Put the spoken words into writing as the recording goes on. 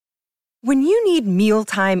When you need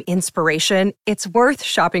mealtime inspiration, it's worth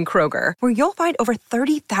shopping Kroger, where you'll find over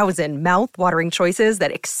 30,000 mouth-watering choices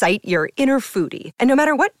that excite your inner foodie. And no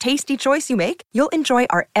matter what tasty choice you make, you'll enjoy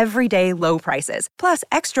our everyday low prices, plus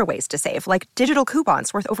extra ways to save, like digital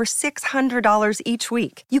coupons worth over $600 each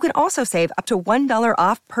week. You can also save up to $1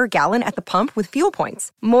 off per gallon at the pump with fuel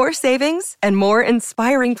points. More savings and more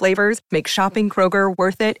inspiring flavors make shopping Kroger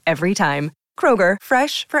worth it every time. Kroger,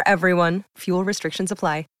 fresh for everyone. Fuel restrictions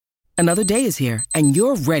apply. Another day is here, and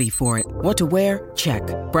you're ready for it. What to wear? Check.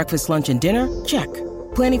 Breakfast, lunch, and dinner? Check.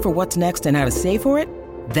 Planning for what's next and how to save for it?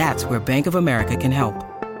 That's where Bank of America can help.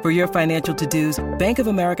 For your financial to-dos, Bank of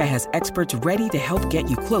America has experts ready to help get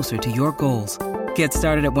you closer to your goals. Get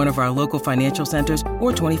started at one of our local financial centers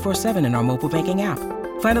or 24/7 in our mobile banking app.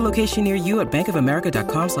 Find a location near you at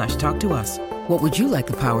bankofamerica.com/talktous. What would you like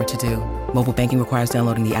the power to do? Mobile banking requires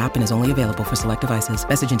downloading the app and is only available for select devices.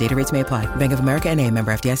 Message and data rates may apply. Bank of America N.A.,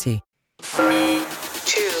 member FDIC. 3,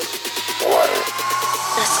 2, 1.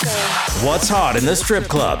 Let's go. What's hot in the strip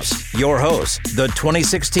clubs? Your hosts, the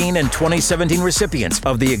 2016 and 2017 recipients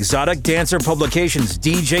of the Exotic Dancer Publications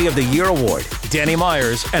DJ of the Year Award, Danny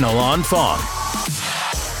Myers and Alon Fong.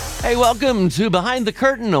 Hey, welcome to Behind the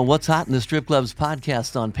Curtain, a What's Hot in the Strip Clubs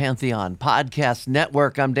podcast on Pantheon Podcast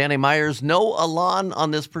Network. I'm Danny Myers. No Alon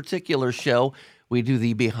on this particular show. We do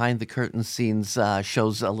the Behind the Curtain scenes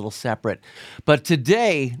shows a little separate. But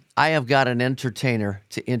today, I have got an entertainer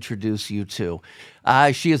to introduce you to.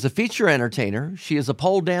 She is a feature entertainer. She is a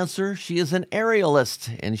pole dancer. She is an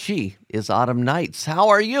aerialist. And she is Autumn Nights. How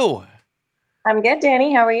are you? I'm good,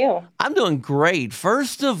 Danny. How are you? I'm doing great.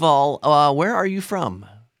 First of all, where are you from?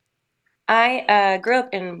 I grew up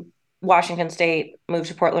in Washington State, moved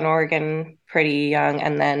to Portland, Oregon pretty young,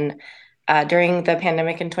 and then during the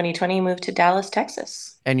pandemic in 2020, moved to Dallas,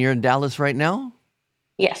 Texas. And you're in Dallas right now?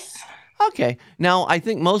 Yes. Okay. Now, I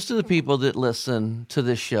think most of the people that listen to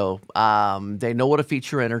this show, they know what a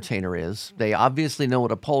feature entertainer is. They obviously know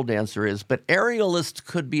what a pole dancer is, but aerialist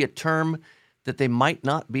could be a term that they might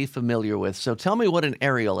not be familiar with. So tell me what an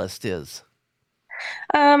aerialist is.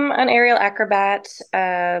 An aerial acrobat,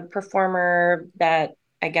 performer that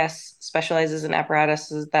I guess specializes in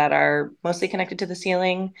apparatuses that are mostly connected to the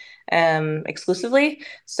ceiling exclusively.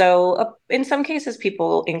 So in some cases,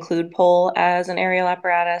 people include pole as an aerial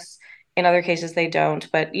apparatus. In other cases, they don't.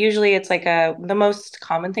 But usually it's like the most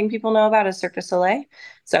common thing people know about is Cirque du Soleil.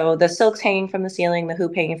 So the silks hanging from the ceiling, the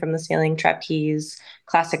hoop hanging from the ceiling, trapeze,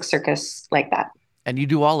 classic circus, like that. And you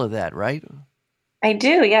do all of that, right? I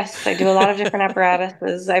do, yes. I do a lot of different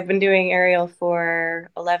apparatuses. I've been doing aerial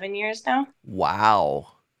for 11 years now. Wow.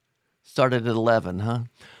 Started at 11, huh?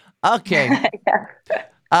 Okay.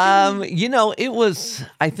 It was,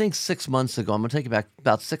 I think 6 months ago. I'm going to take it back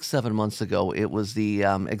about 7 months ago. It was the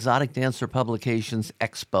Exotic Dancer Publications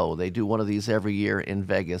Expo. They do one of these every year in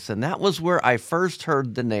Vegas. And that was where I first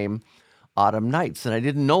heard the name Autumn Nights. And I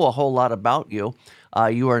didn't know a whole lot about you.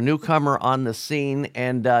 You are a newcomer on the scene,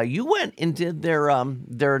 and you went and did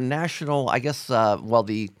their national, I guess,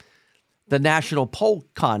 the national pole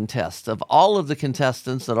contest of all of the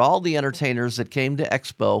contestants and all the entertainers that came to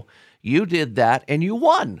Expo. You did that, and you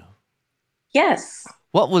won. Yes.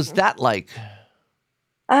 What was that like?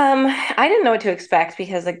 I didn't know what to expect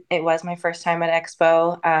because it was my first time at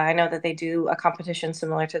Expo. I know that they do a competition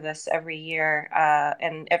similar to this every year.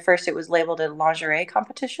 And at first it was labeled a lingerie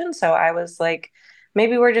competition. So I was like,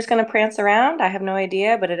 maybe we're just going to prance around. I have no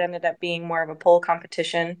idea, but it ended up being more of a pole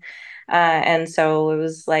competition. And so it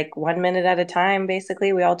was like 1 minute at a time,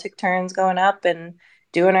 basically. We all took turns going up and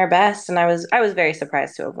doing our best. And I was very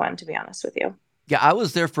surprised to have won, to be honest with you. Yeah, I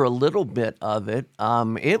was there for a little bit of it.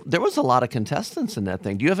 There was a lot of contestants in that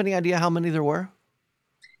thing. Do you have any idea how many there were?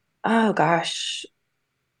 Oh, gosh.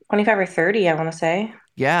 25 or 30, I want to say.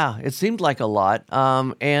 Yeah, it seemed like a lot.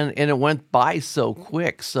 And it went by so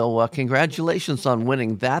quick. So congratulations on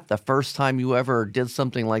winning that, the first time you ever did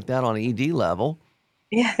something like that on ED level.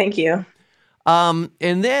 Yeah, thank you. And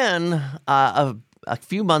then a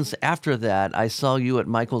few months after that, I saw you at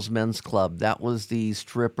Michael's Men's Club. That was the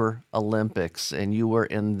Stripper Olympics, and you were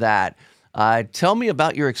in that. Tell me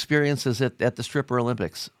about your experiences at the Stripper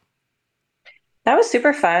Olympics. That was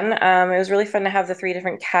super fun. It was really fun to have the 3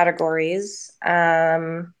 different categories.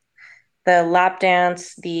 The lap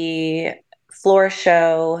dance, the floor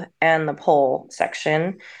show, and the pole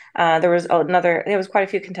section. There was quite a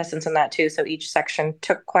few contestants in that too. So each section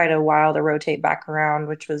took quite a while to rotate back around,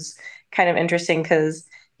 which was kind of interesting because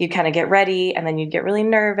you'd kind of get ready and then you'd get really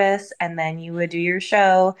nervous and then you would do your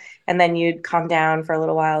show and then you'd calm down for a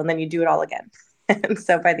little while and then you'd do it all again. And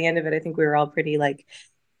so by the end of it, I think we were all pretty like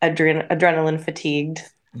adrenaline fatigued.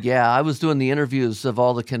 Yeah, I was doing the interviews of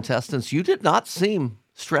all the contestants. You did not seem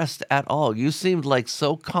stressed at all. You seemed like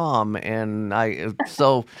so calm, and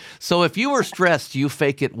so if you were stressed, you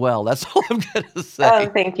fake it well. That's all I'm gonna Oh, say.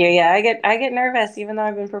 thank you. Yeah, I get nervous even though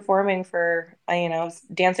I've been performing for,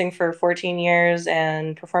 dancing for 14 years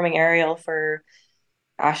and performing aerial for,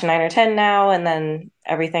 gosh, 9 or 10 now, and then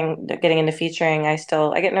everything getting into featuring. I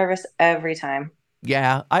get nervous every time.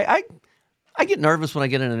 Yeah, I get nervous when I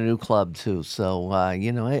get in a new club too. So I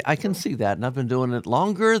can see that, and I've been doing it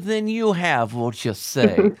longer than you have. We'll just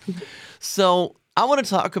say. So I want to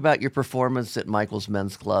talk about your performance at Michael's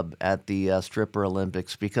Men's Club at the Stripper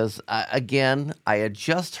Olympics because, again, I had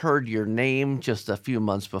just heard your name just a few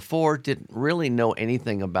months before, didn't really know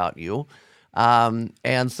anything about you.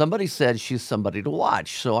 And somebody said she's somebody to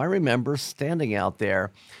watch. So I remember standing out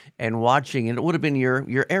there and watching, and it would have been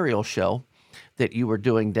your aerial show that you were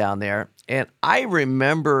doing down there. And I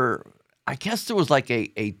remember, I guess there was like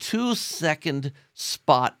a 2 second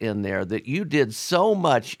spot in there that you did so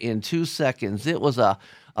much in 2 seconds. It was a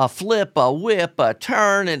flip, a whip, a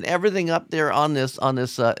turn, and everything up there on this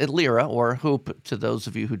lyra or hoop. To those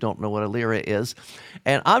of you who don't know what a lyra is,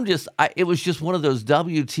 and it was just one of those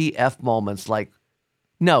WTF moments. Like,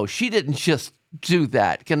 no, she didn't just do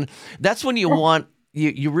that. That's when you want.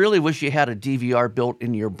 You really wish you had a DVR built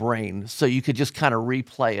in your brain so you could just kind of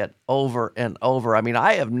replay it over and over. I mean,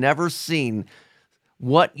 I have never seen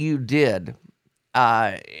what you did.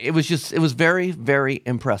 It was very, very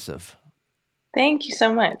impressive. Thank you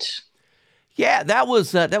so much. Yeah, that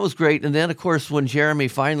was great. And then, of course, when Jeremy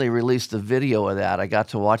finally released the video of that, I got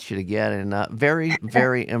to watch it again, and very,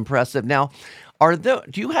 very impressive. Now,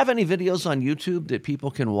 do you have any videos on YouTube that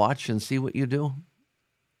people can watch and see what you do?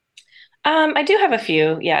 I do have a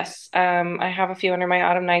few, yes. I have a few under my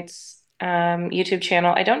Autumn Nights YouTube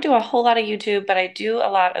channel. I don't do a whole lot of YouTube, but I do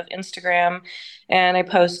a lot of Instagram, and I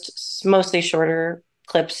post mostly shorter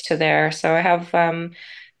clips to there. So I have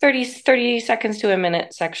 30 seconds to a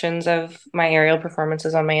minute sections of my aerial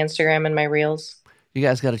performances on my Instagram and my reels. You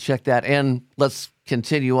guys got to check that. And let's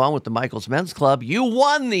continue on with the Michael's Men's Club. You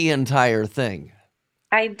won the entire thing.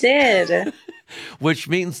 I did. Which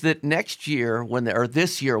means that next year,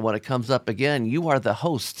 this year, when it comes up again, you are the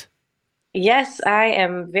host. Yes, I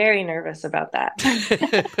am very nervous about that.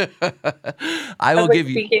 I will give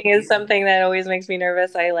you. Speaking is something that always makes me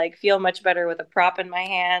nervous. I feel much better with a prop in my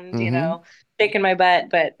hand, shaking my butt,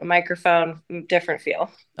 but a microphone, different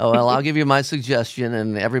feel. Oh, well, I'll give you my suggestion,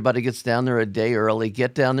 and everybody gets down there a day early.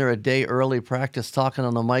 Get down there a day early, practice talking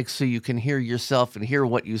on the mic so you can hear yourself and hear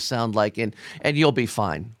what you sound like, and you'll be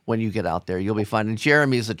fine when you get out there. You'll be fine. And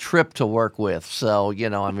Jeremy's a trip to work with, so,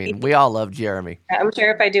 we all love Jeremy. I'm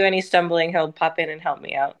sure if I do any stumbling, he'll pop in and help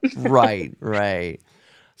me out. Right.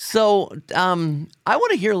 So I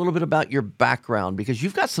want to hear a little bit about your background because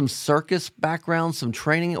you've got some circus background, some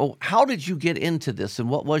training. Oh, how did you get into this, and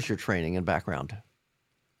what was your training and background?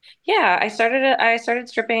 Yeah, I started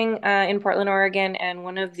stripping in Portland, Oregon, and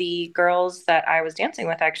one of the girls that I was dancing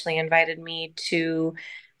with actually invited me to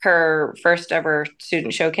her first ever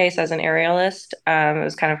student showcase as an aerialist. It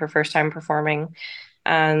was kind of her first time performing.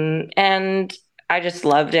 And I just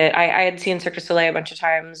loved it. I had seen Cirque du Soleil a bunch of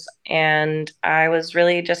times, and I was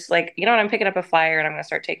really just like, you know what, I'm picking up a flyer and I'm going to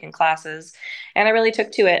start taking classes. And I really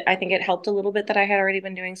took to it. I think it helped a little bit that I had already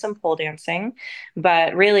been doing some pole dancing,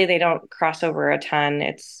 but really they don't cross over a ton.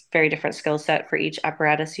 It's very different skill set for each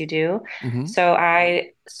apparatus you do. Mm-hmm. So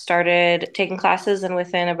I started taking classes, and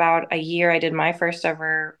within about a year, I did my first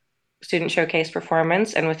ever student showcase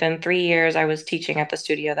performance, and within 3 years I was teaching at the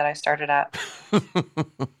studio that I started at.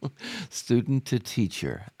 Student to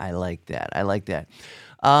teacher. I like that.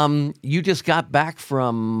 You just got back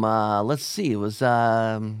from let's see, it was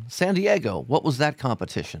San Diego. What was that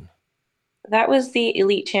competition? That was the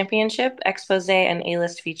Elite Championship. Expose and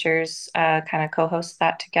A-List Features kind of co-host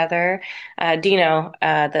that together. Dino,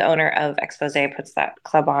 the owner of Expose, puts that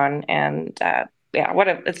club on, and yeah,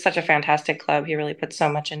 it's such a fantastic club. He really put so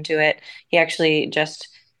much into it. He actually just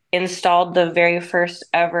installed the very first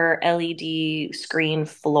ever LED screen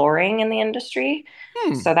flooring in the industry.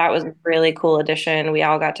 So that was a really cool addition. We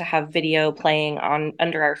all got to have video playing on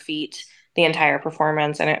under our feet the entire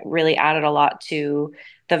performance, and it really added a lot to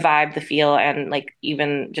the vibe, the feel, and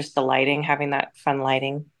even just the lighting, having that fun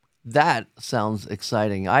lighting. That sounds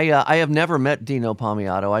exciting. I have never met Dino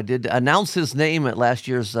Palmiotto. I did announce his name at last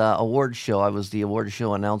year's award show. I was the award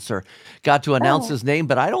show announcer. Got to announce his name,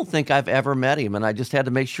 but I don't think I've ever met him. And I just had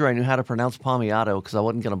to make sure I knew how to pronounce Palmiotto because I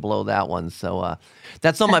wasn't going to blow that one. So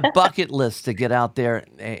that's on my bucket list to get out there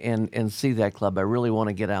and see that club. I really want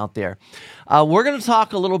to get out there. We're going to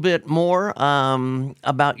talk a little bit more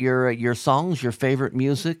about your songs, your favorite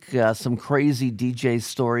music, some crazy DJ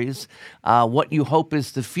stories, what you hope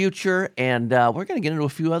is the future, and we're going to get into a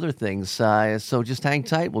few other things. So just hang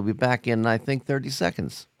tight. We'll be back in, I think, 30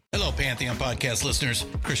 seconds. Hello, Pantheon Podcast listeners.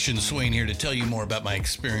 Christian Swain here to tell you more about my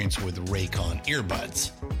experience with Raycon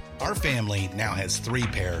earbuds. Our family now has 3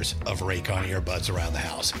 pairs of Raycon earbuds around the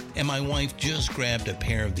house, and my wife just grabbed a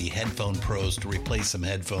pair of the Headphone Pros to replace some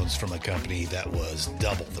headphones from a company that was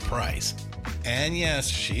double the price. And yes,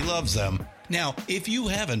 she loves them. Now, if you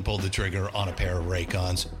haven't pulled the trigger on a pair of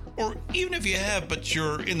Raycons, or even if you have, but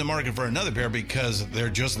you're in the market for another pair because they're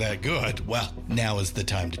just that good, well, now is the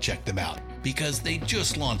time to check them out, because they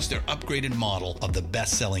just launched their upgraded model of the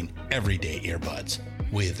best-selling everyday earbuds.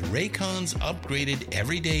 With Raycon's upgraded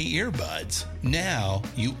everyday earbuds, now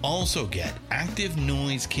you also get active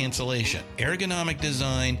noise cancellation, ergonomic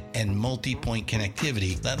design, and multi-point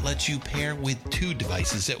connectivity that lets you pair with 2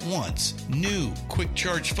 devices at once. New quick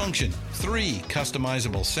charge function, 3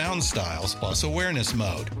 customizable sound styles, plus awareness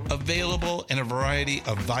mode. Available in a variety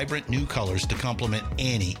of vibrant new colors to complement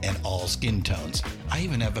any and all skin tones. I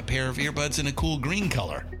even have a pair of earbuds in a cool green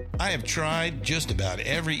color. I have tried just about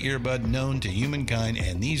every earbud known to humankind,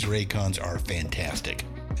 and these Raycons are fantastic.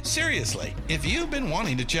 Seriously, if you've been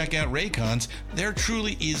wanting to check out Raycons, there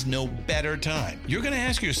truly is no better time. You're going to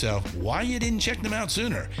ask yourself why you didn't check them out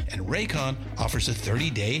sooner, and Raycon offers a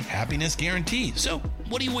 30-day happiness guarantee. So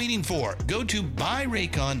what are you waiting for? Go to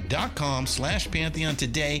buyraycon.com/Pantheon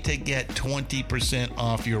today to get 20%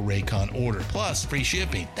 off your Raycon order, plus free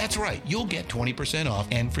shipping. That's right, you'll get 20% off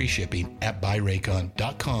and free shipping at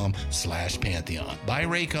buyraycon.com/Pantheon.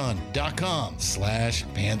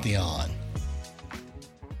 buyraycon.com/Pantheon.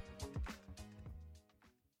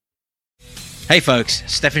 Hey folks,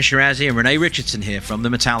 Stefan Shirazi and Renee Richardson here from the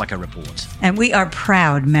Metallica Report. And we are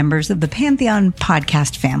proud members of the Pantheon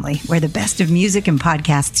podcast family, where the best of music and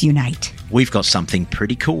podcasts unite. We've got something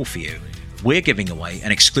pretty cool for you. We're giving away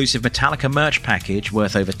an exclusive Metallica merch package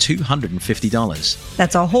worth over $250.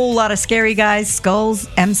 That's a whole lot of Scary Guys, Skulls,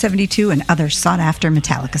 M72, and other sought-after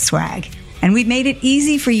Metallica swag. And we've made it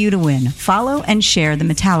easy for you to win. Follow and share the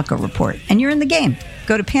Metallica Report, and you're in the game.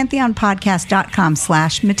 Go to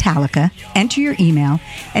pantheonpodcast.com/Metallica, enter your email,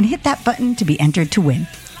 and hit that button to be entered to win.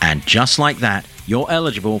 And just like that, you're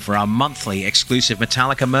eligible for our monthly exclusive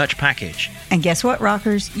Metallica merch package. And guess what,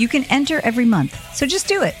 rockers? You can enter every month, so just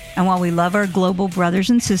do it. And while we love our global brothers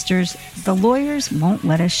and sisters, the lawyers won't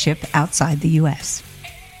let us ship outside the U.S.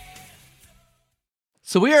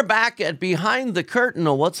 So we are back at Behind the Curtain,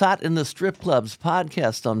 a What's Hot in the Strip Clubs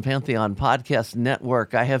podcast on Pantheon Podcast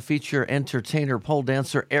Network. I have feature entertainer, pole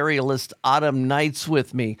dancer, aerialist Autumn Nights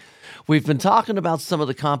with me. We've been talking about some of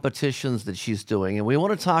the competitions that she's doing, and we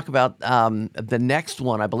want to talk about the next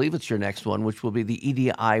one. I believe it's your next one, which will be the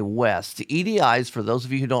EDI West. The EDIs, for those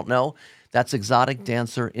of you who don't know, that's Exotic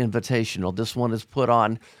Dancer Invitational. This one is put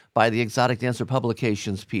on by the Exotic Dancer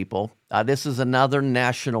Publications people. This is another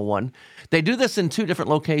national one. They do this in 2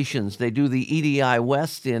 different locations. They do the EDI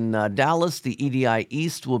West in Dallas. The EDI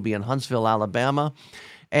East will be in Huntsville, Alabama.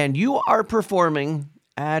 And you are performing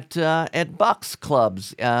at Bucks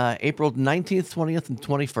Clubs, April 19th, 20th, and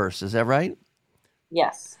 21st. Is that right?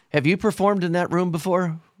 Yes. Have you performed in that room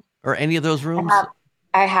before? Or any of those rooms?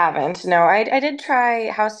 I haven't. No, I did try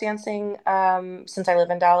house dancing since I live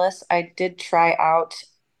in Dallas. I did try out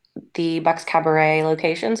the Bucks Cabaret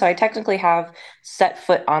location. So I technically have set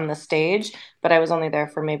foot on the stage, but I was only there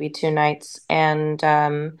for maybe 2 nights. And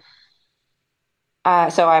so I'm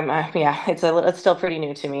it's still pretty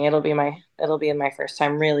new to me. It'll be my first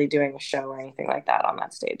time really doing a show or anything like that on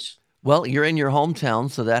that stage. Well, you're in your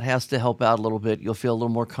hometown, so that has to help out a little bit. You'll feel a little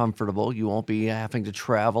more comfortable. You won't be having to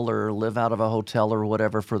travel or live out of a hotel or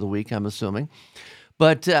whatever for the week, I'm assuming.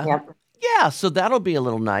 But Yep. yeah, so that'll be a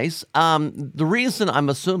little nice. The reason I'm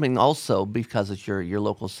assuming also, because it's your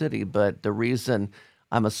local city, but the reason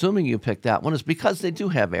I'm assuming you picked that one is because they do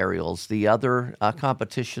have aerials. The other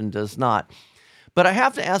competition does not. But I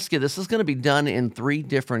have to ask you, this is going to be done in 3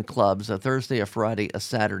 different clubs, a Thursday, a Friday, a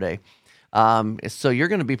Saturday. So you're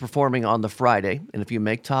going to be performing on the Friday, and if you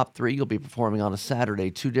make top 3, you'll be performing on a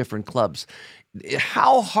Saturday, 2 different clubs.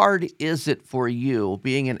 How hard is it for you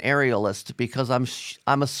being an aerialist? Because I'm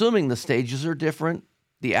assuming the stages are different.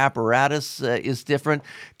 The apparatus is different.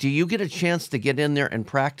 Do you get a chance to get in there and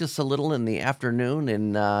practice a little in the afternoon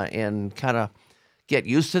and kind of get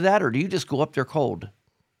used to that, or do you just go up there cold?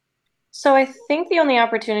 So I think the only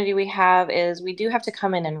opportunity we have is we do have to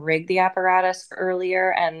come in and rig the apparatus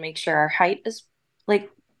earlier and make sure our height is like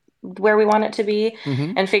where we want it to be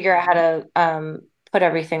Hmm. and figure out how to put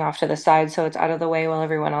everything off to the side so it's out of the way while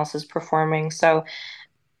everyone else is performing. So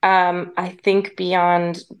I think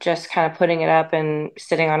beyond just kind of putting it up and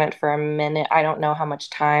sitting on it for a minute, I don't know how much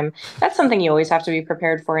time. That's something you always have to be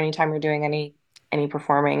prepared for anytime you're doing any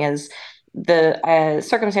performing is the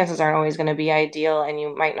circumstances aren't always going to be ideal and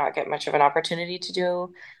you might not get much of an opportunity to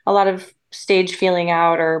do a lot of stage feeling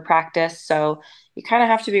out or practice. So you kind of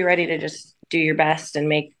have to be ready to just do your best and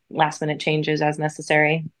make last minute changes as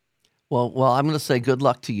necessary. Well, I'm going to say good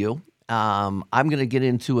luck to you. I'm going to get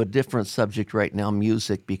into a different subject right now,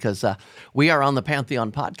 music, because we are on the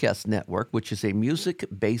Pantheon Podcast Network, which is a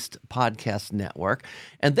music-based podcast network,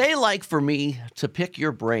 and they like for me to pick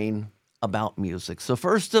your brain about music. So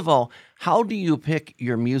first of all, how do you pick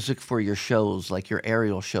your music for your shows, like your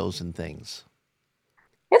aerial shows and things?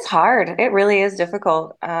 It's hard. It really is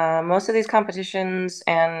difficult. Most of these competitions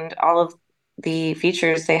and all of the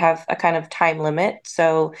features, they have a kind of time limit.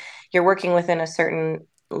 So you're working within a certain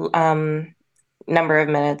um, number of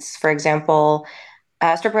minutes. For example,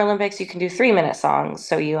 Stripper Olympics, you can do 3 minute songs.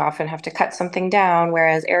 So you often have to cut something down.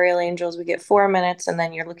 Whereas Aerial Angels, we get 4 minutes and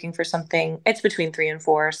then you're looking for something, it's between 3 and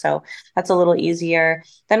 4. So that's a little easier.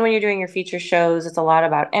 Then when you're doing your feature shows, it's a lot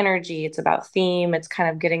about energy, it's about theme, it's kind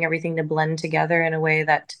of getting everything to blend together in a way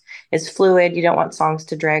that is fluid. You don't want songs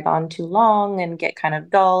to drag on too long and get kind of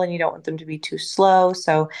dull, and you don't want them to be too slow.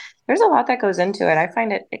 So there's a lot that goes into it. I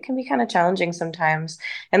find it can be kind of challenging sometimes.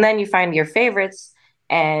 And then you find your favorites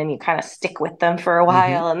and you kind of stick with them for a Hmm.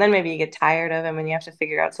 while, and then maybe you get tired of them and you have to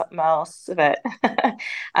figure out something else. But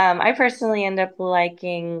I personally end up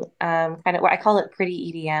liking kind of what I call it pretty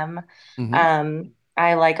EDM. Hmm.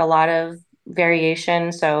 I like a lot of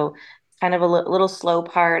variation, so kind of a little slow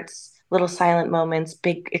parts, little silent moments,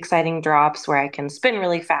 big exciting drops where I can spin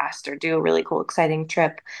really fast or do a really cool exciting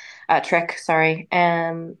trick, sorry.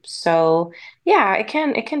 So yeah, it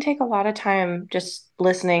can take a lot of time just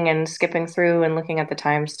listening and skipping through and looking at the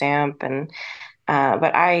timestamp and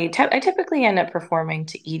but I typically end up performing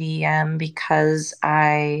to EDM because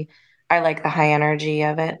I like the high energy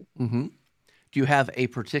of it. Hmm. Do you have a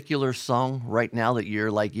particular song right now that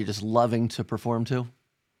you're just loving to perform to?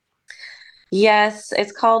 Yes,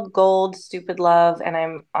 it's called Gold, Stupid Love, and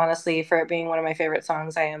I'm honestly, for it being one of my favorite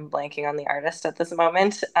songs, I am blanking on the artist at this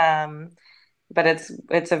moment. But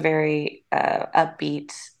it's a very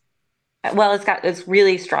upbeat. Well, it's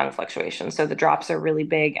really strong fluctuation. So the drops are really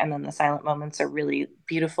big, and then the silent moments are really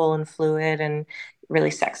beautiful and fluid and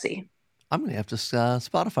really sexy. I'm gonna have to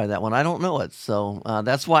Spotify that one. I don't know it, so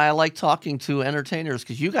that's why I like talking to entertainers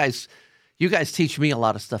because you guys teach me a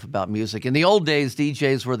lot of stuff about music. In the old days,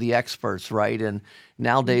 DJs were the experts, right? And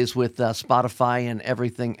nowadays, with Spotify and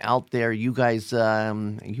everything out there, you guys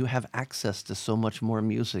you have access to so much more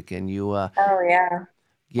music, and Oh yeah,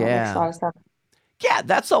 that makes a yeah, lot of sense. yeah,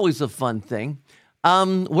 that's always a fun thing.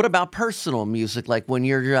 What about personal music? Like when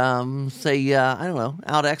you're, say, I don't know,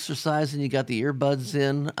 out exercising, you got the earbuds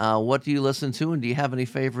in. What do you listen to, and do you have any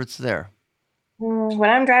favorites there? When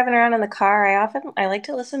I'm driving around in the car, I like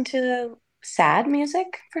to listen to sad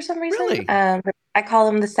music for some reason. Really? I call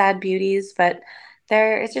them the sad beauties, but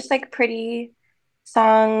it's just like pretty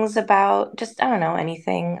songs about just I don't know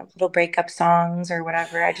anything, little breakup songs or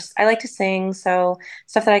whatever. I like to sing, so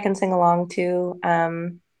stuff that I can sing along to.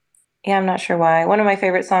 Yeah, I'm not sure why. One of my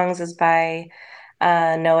favorite songs is by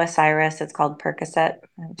Noah Cyrus. It's called Percocet.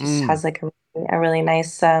 It just Mm, has like a really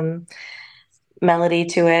nice melody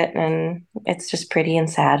to it, and it's just pretty and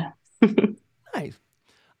sad. nice.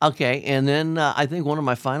 Okay, and then I think one of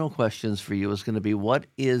my final questions for you is going to be, what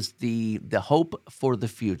is the hope for the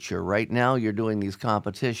future? Right now, you're doing these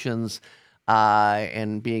competitions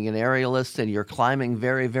and being an aerialist, and you're climbing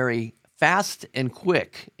very, very fast and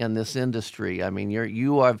quick in this industry. I mean,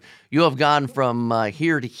 you have gone from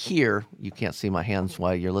here to here. You can't see my hands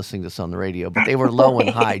while you're listening to this on the radio, but they were low and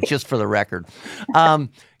high, just for the record.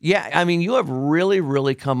 Yeah, I mean, you have really,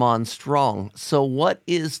 really come on strong. So what's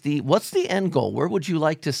the end goal? Where would you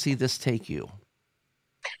like to see this take you?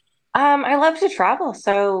 I love to travel,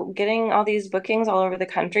 so getting all these bookings all over the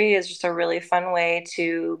country is just a really fun way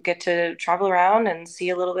to get to travel around and see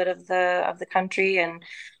a little bit of the country. And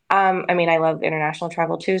I mean, I love international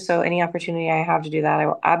travel too, so any opportunity I have to do that, I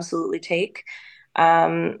will absolutely take.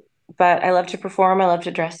 Um, but I love to perform. I love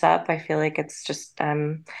to dress up. I feel like it's just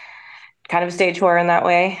kind of stage horror in that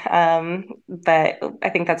way. But I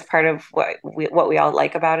think that's part of what we all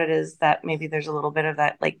like about it, is that maybe there's a little bit of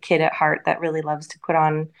that like kid at heart that really loves to put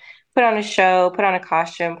on a show, put on a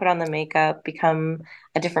costume, put on the makeup, become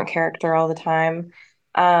a different character all the time.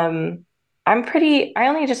 I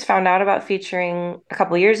only just found out about featuring a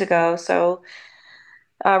couple years ago. So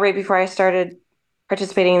right before I started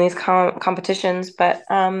participating in these competitions, but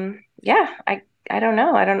yeah, I don't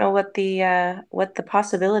know. I don't know what the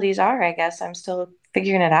possibilities are. I guess I'm still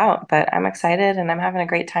figuring it out, but I'm excited and I'm having a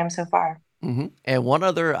great time so far. Mm-hmm. And one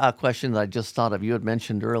other question that I just thought of, you had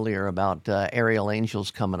mentioned earlier about Aerial Angels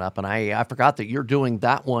coming up, and I forgot that you're doing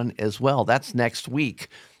that one as well. That's next week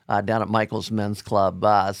down at Michael's Men's Club.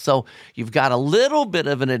 So you've got a little bit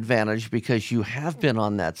of an advantage because you have been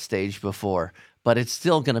on that stage before, but it's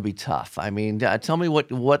still going to be tough. I mean, tell me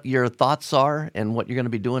what your thoughts are and what you're going to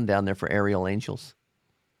be doing down there for Aerial Angels.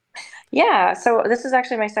 Yeah, so this is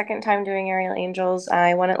actually my second time doing Aerial Angels.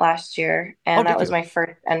 I won it last year, and that was my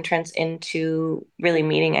first entrance into really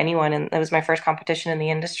meeting anyone, and it was my first competition in the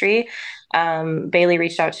industry. Bailey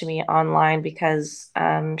reached out to me online because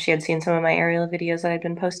she had seen some of my aerial videos that I'd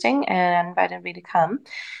been posting and invited me to come.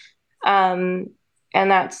 And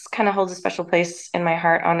that's kind of holds a special place in my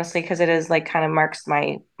heart, honestly, because it is like kind of marks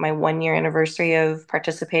my 1 year anniversary of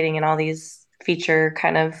participating in all these feature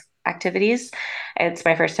kind of activities. It's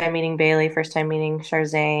my first time meeting Bailey, first time meeting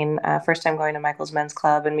Charzane, first time going to Michael's Men's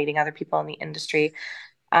Club and meeting other people in the industry.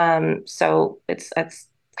 So it's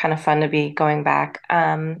kind of fun to be going back.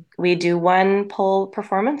 We do one pole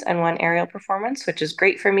performance and one aerial performance, which is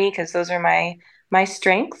great for me because those are my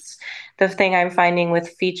strengths. The thing I'm finding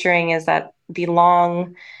with featuring is that the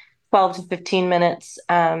long 12 to 15 minutes,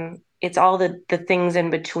 it's all the things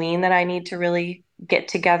in between that I need to really get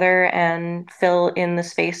together and fill in the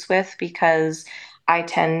space with, because I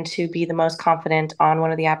tend to be the most confident on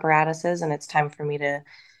one of the apparatuses, and it's time for me to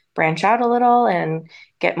branch out a little and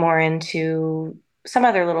get more into some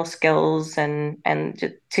other little skills and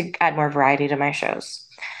to add more variety to my shows.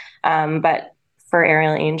 But for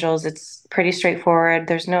Aerial Angels, it's pretty straightforward.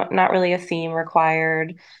 There's not really a theme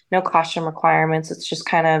required, no costume requirements. It's just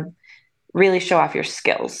kind of really show off your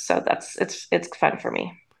skills. So it's fun for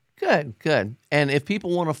me. Good. And if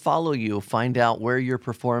people want to follow you, find out where you're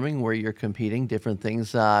performing, where you're competing, different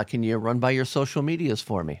things, can you run by your social medias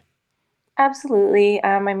for me? Absolutely.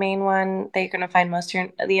 My main one that you're going to find most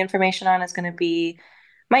of the information on is going to be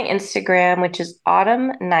my Instagram, which is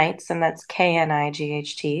Autumn Nights, and that's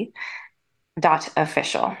KNIGHT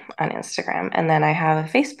 .official on Instagram. And then I have a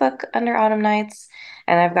Facebook under Autumn Nights,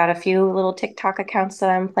 and I've got a few little TikTok accounts that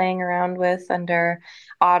I'm playing around with under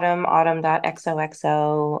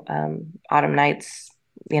autumn.xoxo, Autumn Nights,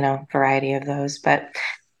 variety of those. But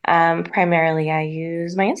primarily I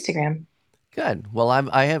use my Instagram. Good. Well, I'm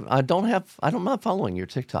not following your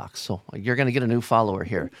TikTok, so you're going to get a new follower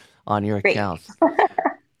here on your account.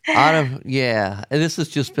 Autumn, yeah, this has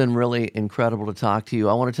just been really incredible to talk to you.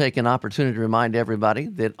 I want to take an opportunity to remind everybody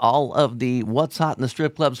that all of the What's Hot in the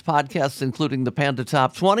Strip Clubs podcasts, including the Panda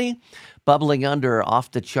Top 20, Bubbling Under, Off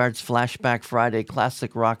the Charts, Flashback Friday,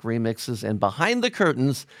 Classic Rock Remixes, and Behind the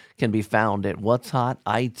Curtains can be found at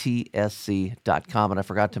what'shotitsc.com. And I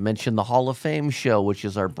forgot to mention the Hall of Fame show, which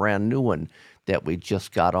is our brand new one that we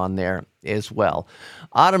just got on there as well.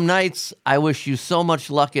 Autumn Nights, I wish you so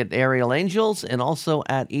much luck at Aerial Angels and also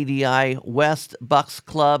at EDI West Bucks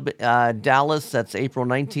Club, Dallas. That's April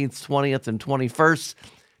 19th, 20th, and 21st.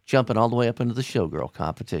 Jumping all the way up into the Showgirl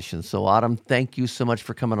competition. So, Autumn, thank you so much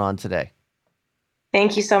for coming on today.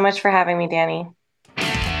 Thank you so much for having me, Danny.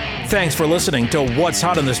 Thanks for listening to What's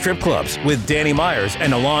Hot in the Strip Clubs with Danny Myers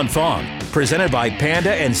and Alon Fong. Presented by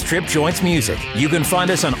Panda and Strip Joints Music. You can find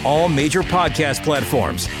us on all major podcast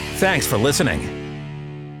platforms. Thanks for listening.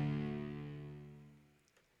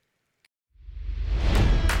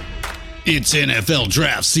 It's NFL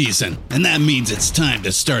draft season, and that means it's time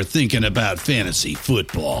to start thinking about fantasy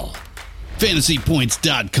football.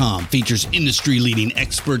 FantasyPoints.com features industry-leading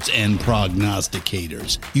experts and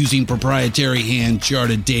prognosticators using proprietary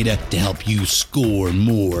hand-charted data to help you score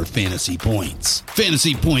more fantasy points.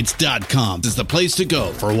 FantasyPoints.com is the place to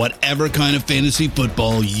go for whatever kind of fantasy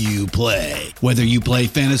football you play. Whether you play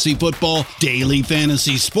fantasy football, daily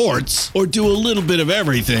fantasy sports, or do a little bit of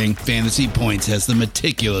everything, Fantasy Points has the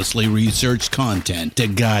meticulously researched content to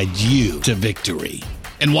guide you to victory.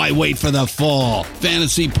 And why wait for the fall?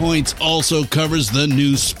 Fantasy Points also covers the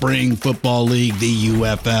new spring football league, the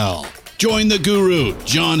UFL. Join the guru,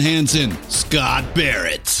 John Hansen, Scott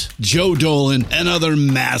Barrett, Joe Dolan, and other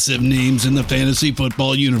massive names in the fantasy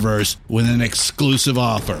football universe with an exclusive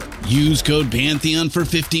offer. Use code Pantheon for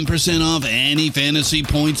 15% off any Fantasy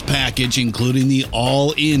Points package, including the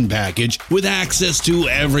all-in package with access to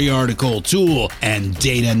every article, tool, and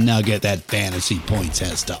data nugget that Fantasy Points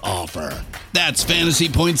has to offer. That's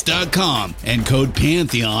fantasypoints.com and code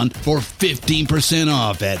Pantheon for 15%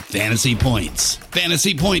 off at Fantasy Points.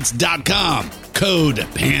 Fantasypoints.com, code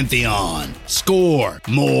Pantheon. Score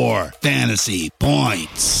more fantasy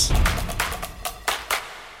points.